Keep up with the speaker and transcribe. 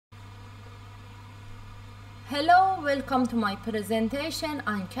Hello, welcome to my presentation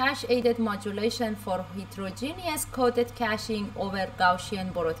on cache-aided modulation for heterogeneous coded caching over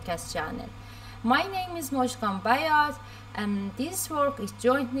Gaussian broadcast channel. My name is Modulation and this work is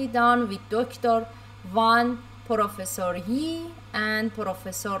jointly done with Dr. Van, Professor Yi, and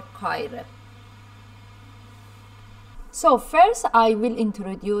Professor Kaire. So first I will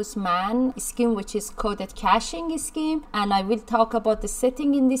introduce MAN scheme, which is coded caching scheme, and I will talk about the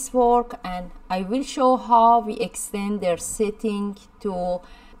setting in this work, and I will show how we extend their setting to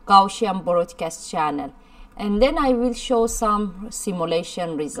Gaussian broadcast channel, and then I will show some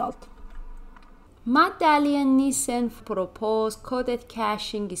simulation result. Matt Daly and Nissen proposed coded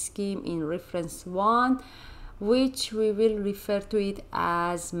caching scheme in reference 1, which we will refer to it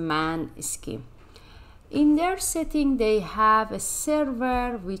as MAN scheme. In their setting, they have a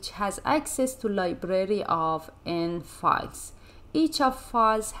server which has access to library of n files. Each of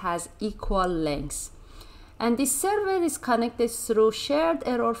files has equal lengths. And this server is connected through shared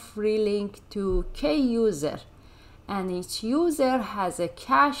error-free link to k user. And each user has a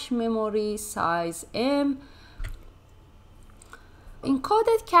cache memory size m. In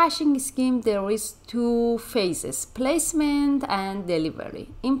coded caching scheme, there is two phases, placement and delivery.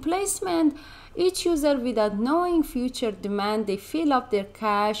 In placement, each user, without knowing future demand, they fill up their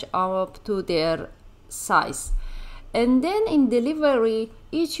cache up to their size. And then in delivery,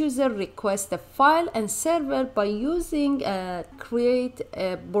 each user requests a file, and server, by using create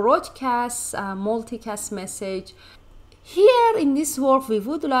a broadcast multicast message. Here in this work, we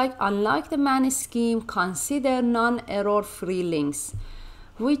would like, unlike the MAN scheme, consider non-error free links,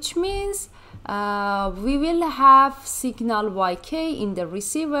 which means we will have signal yk in the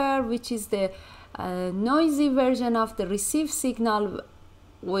receiver, which is the noisy version of the received signal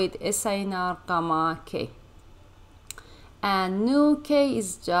with SINR gamma k, and nu k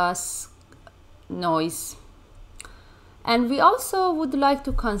is just noise. And we also would like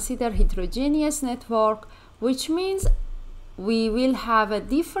to consider heterogeneous network, which means we will have a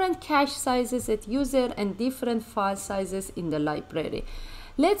different cache sizes at user and different file sizes in the library.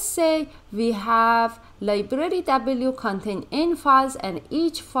 Let's say we have library W contain n files, and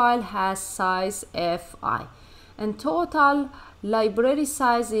each file has size fi, and total library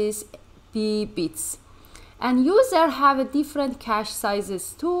size is b bits. And user have a different cache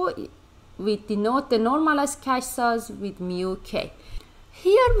sizes too. We denote the normalized cache size with mu k.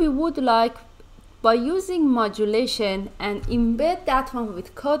 Here we would like, by using modulation, and embed that one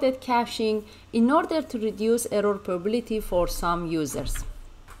with coded caching in order to reduce error probability for some users.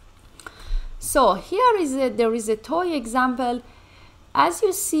 So here there is a toy example. As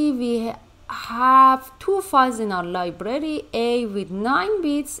you see, we have two files in our library, A with 9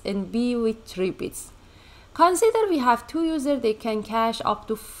 bits and B with 3 bits. Consider we have two users, they can cache up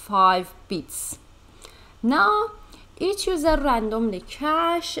to 5 bits. Now each user randomly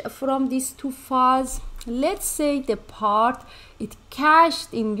cache from these two files. Let's say the part it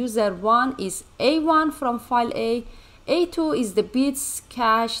cached in user 1 is A1 from file A. A2 is the bits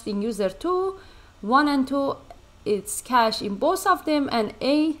cached in user 2. 1 and 2 it's cached in both of them, and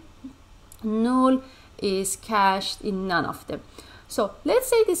A null is cached in none of them. So let's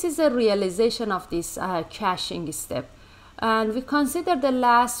say this is a realization of this caching step, and we consider the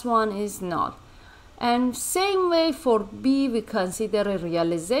last one is null. And same way for B, we consider a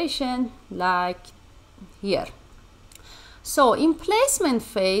realization like here. So in placement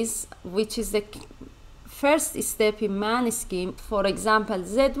phase, which is the first step in MAN scheme, for example,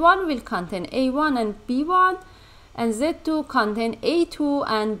 Z1 will contain A1 and B1, and Z2 contain A2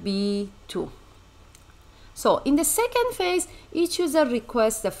 and B2. So in the second phase, each user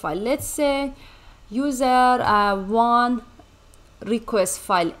requests a file. Let's say user 1 request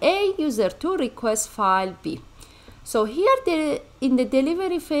file A, user 2 request file B. So here in the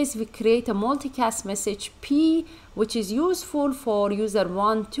delivery phase, we create a multicast message P, which is useful for user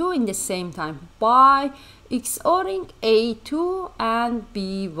 1, 2 in the same time by XORing A2 and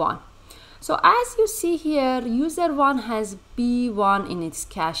B1. So as you see here, user 1 has B1 in its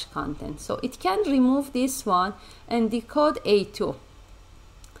cache content. So it can remove this one and decode A2.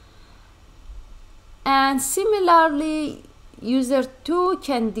 And similarly, user 2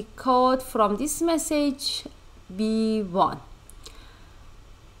 can decode from this message B1.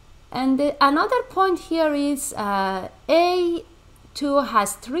 And another point here is A2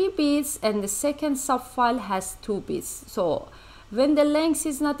 has 3 bits and the second subfile has 2 bits. So when the length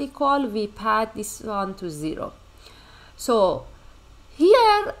is not equal, we pad this one to 0. So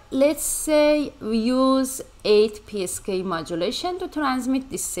here, let's say we use 8 PSK modulation to transmit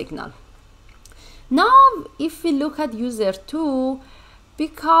this signal. Now, if we look at user 2,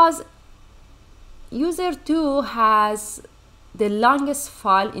 because user 2 has the longest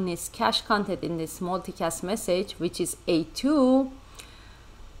file in its cache content in this multicast message, which is A2,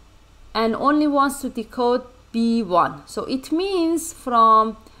 and only wants to decode B1. So it means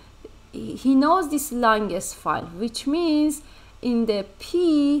he knows this longest file, which means in the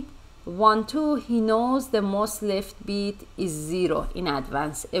P12 he knows the most left bit is 0 in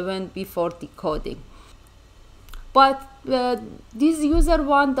advance, even before decoding. But this user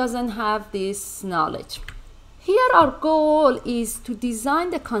 1 doesn't have this knowledge. Here our goal is to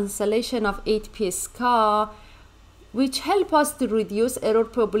design the constellation of 8 PSK, which help us to reduce error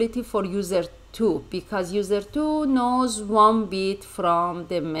probability for user 2, because user 2 knows 1 bit from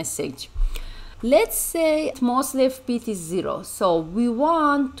the message. Let's say most left bit is 0, so we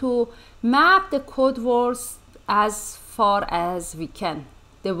want to map the code words as far as we can,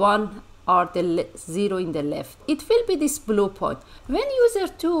 the 1 or the 0 in the left. It will be this blue point. When user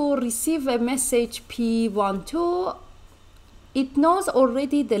 2 receive a message P12, it knows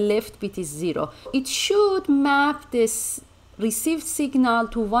already the left bit is 0. It should map this received signal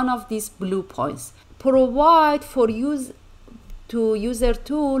to one of these blue points, provide for user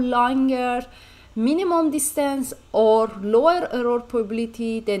 2 longer minimum distance or lower error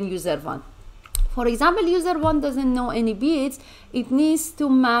probability than user 1. For example, user 1 doesn't know any bits. It needs to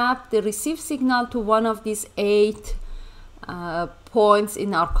map the received signal to one of these 8 points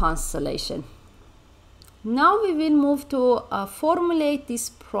in our constellation. Now we will move to formulate this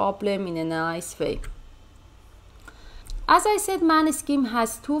problem in a nice way. As I said, man scheme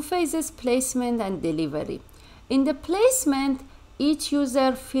has 2 phases, placement and delivery. In the placement, each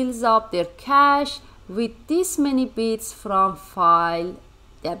user fills up their cache with this many bits from file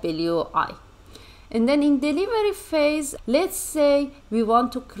WI. And then in delivery phase, let's say we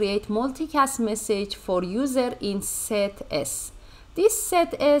want to create multicast message for user in set S. This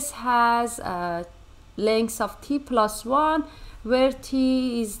set S has length of t+1, where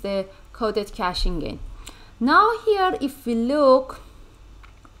t is the coded caching gain. Now here, if we look,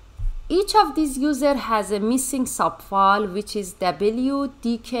 each of these users has a missing subfile, which is W,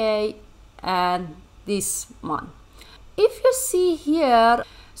 DK, and this one. If you see here,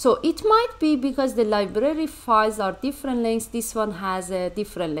 so it might be because the library files are different lengths, this one has a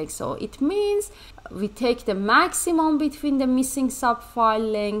different length. So it means we take the maximum between the missing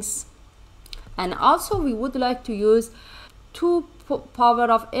subfile lengths, and also we would like to use 2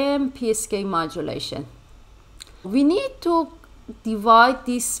 power of m PSK modulation. We need to divide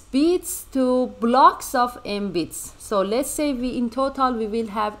these bits to blocks of m bits. So let's say in total we will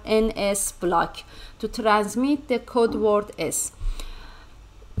have ns block to transmit the code word s.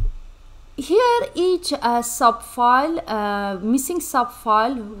 Here each subfile, missing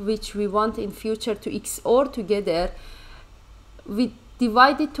subfile, which we want in future to XOR together, we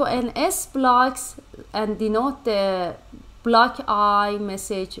divide it to ns blocks and denote the block I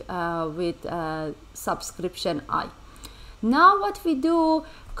message with subscription I. Now what we do,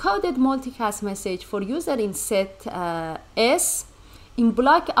 coded multicast message for user in set S, in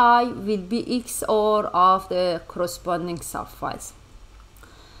block I will be XOR of the corresponding subfiles.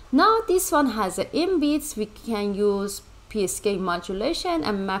 Now this one has m bits. We can use PSK modulation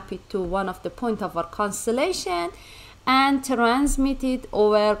and map it to one of the point of our constellation and transmit it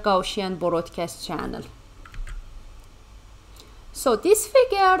over Gaussian broadcast channel. So this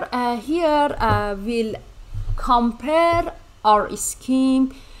figure here will compare our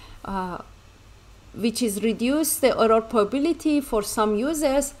scheme, which is reduce the error probability for some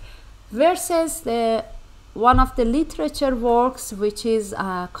users, versus one of the literature works, which is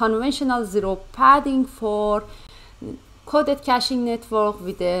conventional zero padding for coded caching network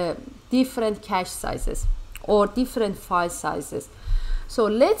with different cache sizes or different file sizes. So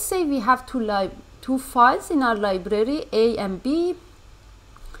let's say we have two files in our library, A and B.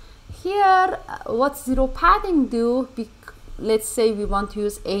 Here, what zero padding do, let's say we want to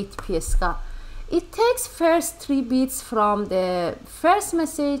use 8 PSK. It takes first 3 bits from the first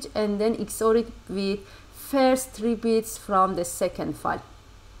message and then XOR it with first 3 bits from the second file.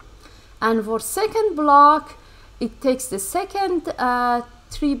 And for second block, it takes the second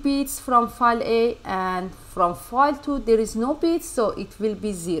 3 bits from file A, and from file 2 there is no bits, so it will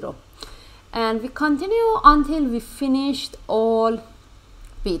be 0. And we continue until we finished all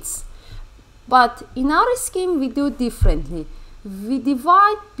bits. But in our scheme we do differently. We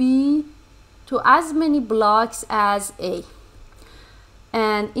divide B to as many blocks as A.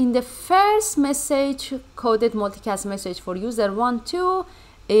 And in the first message, coded multicast message for user 1, 2,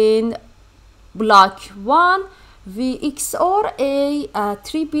 in block 1, we XOR A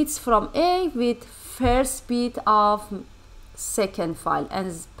 3 bits from A with first bit of second file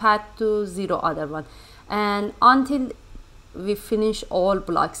and path to 0 other one, and until we finish all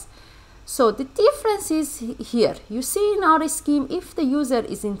blocks. So the difference is here. You see in our scheme, if the user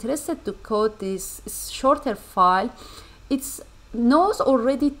is interested to code this shorter file, it knows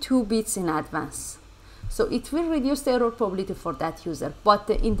already 2 bits in advance. So it will reduce the error probability for that user. But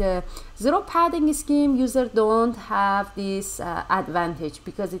in the zero padding scheme, user don't have this advantage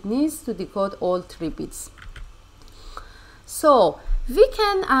because it needs to decode all 3 bits. So we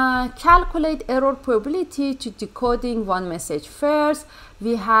can calculate error probability to decoding one message. First,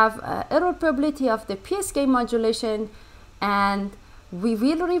 we have error probability of the PSK modulation, and we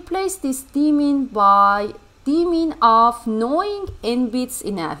will replace this dmin by dmin of knowing n bits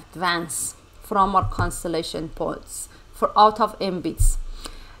in advance from our constellation points for out of n bits.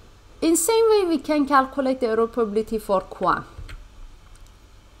 In same way, we can calculate the error probability for QAM.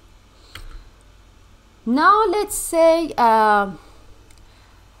 Now let's say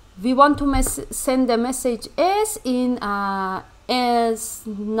we want to send the message S in S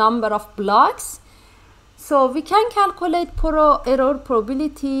number of blocks. So we can calculate error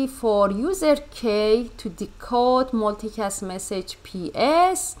probability for user K to decode multicast message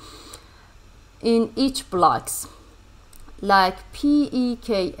PS in each blocks, like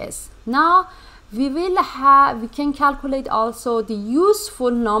PEKS. Now we can calculate also the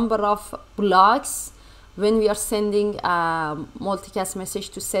useful number of blocks when we are sending a multicast message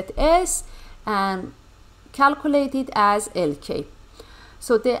to set S, and calculate it as LK.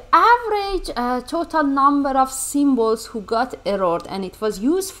 So the average total number of symbols who got errored and it was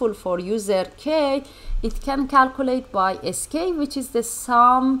useful for user K, it can calculate by SK, which is the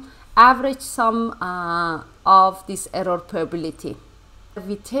average sum of this error probability.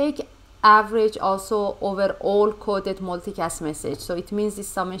 We take average also over all coded multicast message, so it means this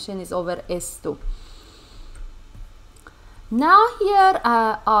summation is over S2. Now here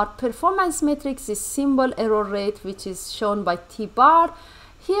our performance metrics is symbol error rate, which is shown by T bar.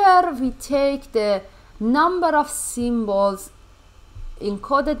 Here we take the number of symbols in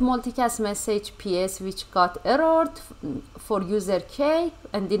coded multicast message PS which got errored for user K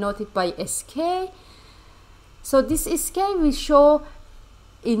and denoted by SK. So this SK will show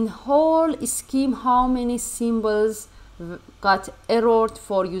in whole scheme how many symbols got errored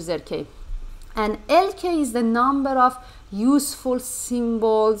for user K. And LK is the number of useful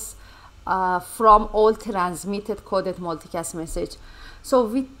symbols from all transmitted coded multicast message. So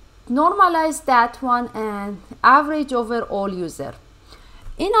we normalize that one and average over all user.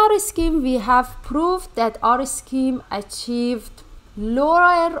 In our scheme, we have proved that our scheme achieved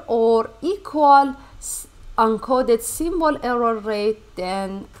lower or equal uncoded symbol error rate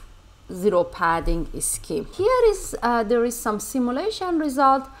than zero padding scheme. Here is there is some simulation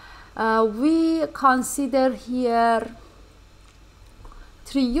result. We consider here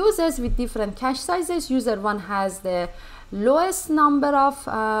 3 users with different cache sizes. User 1 has the lowest number of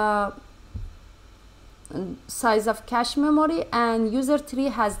size of cache memory, and user 3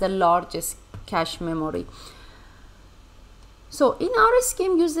 has the largest cache memory. So in our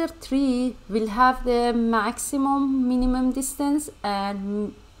scheme, user 3 will have the maximum minimum distance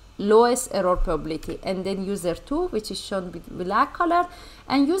and lowest error probability, and then user 2, which is shown with black color,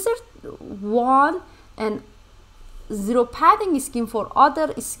 and user 1 and zero padding scheme for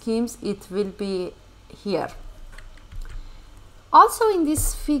other schemes, it will be here. Also in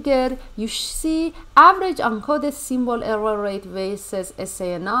this figure, you see average uncoded symbol error rate versus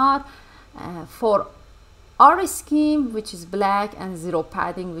SANR for our scheme, which is black, and zero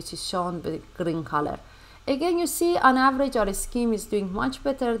padding, which is shown with green color. Again, you see on average our scheme is doing much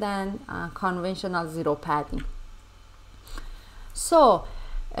better than conventional zero padding. So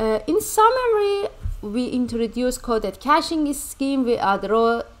in summary, we introduce coded caching scheme. We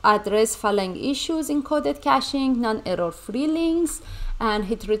address following issues in coded caching: non-error free links and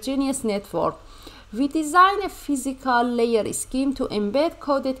heterogeneous network. We design a physical layer scheme to embed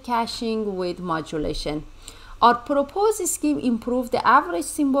coded caching with modulation. Our proposed scheme improved the average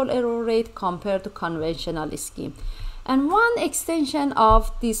symbol error rate compared to conventional scheme. And one extension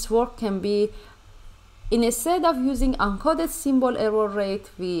of this work can be, instead of using uncoded symbol error rate,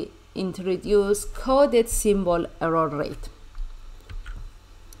 we introduce coded symbol error rate.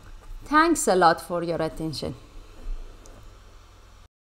 Thanks a lot for your attention.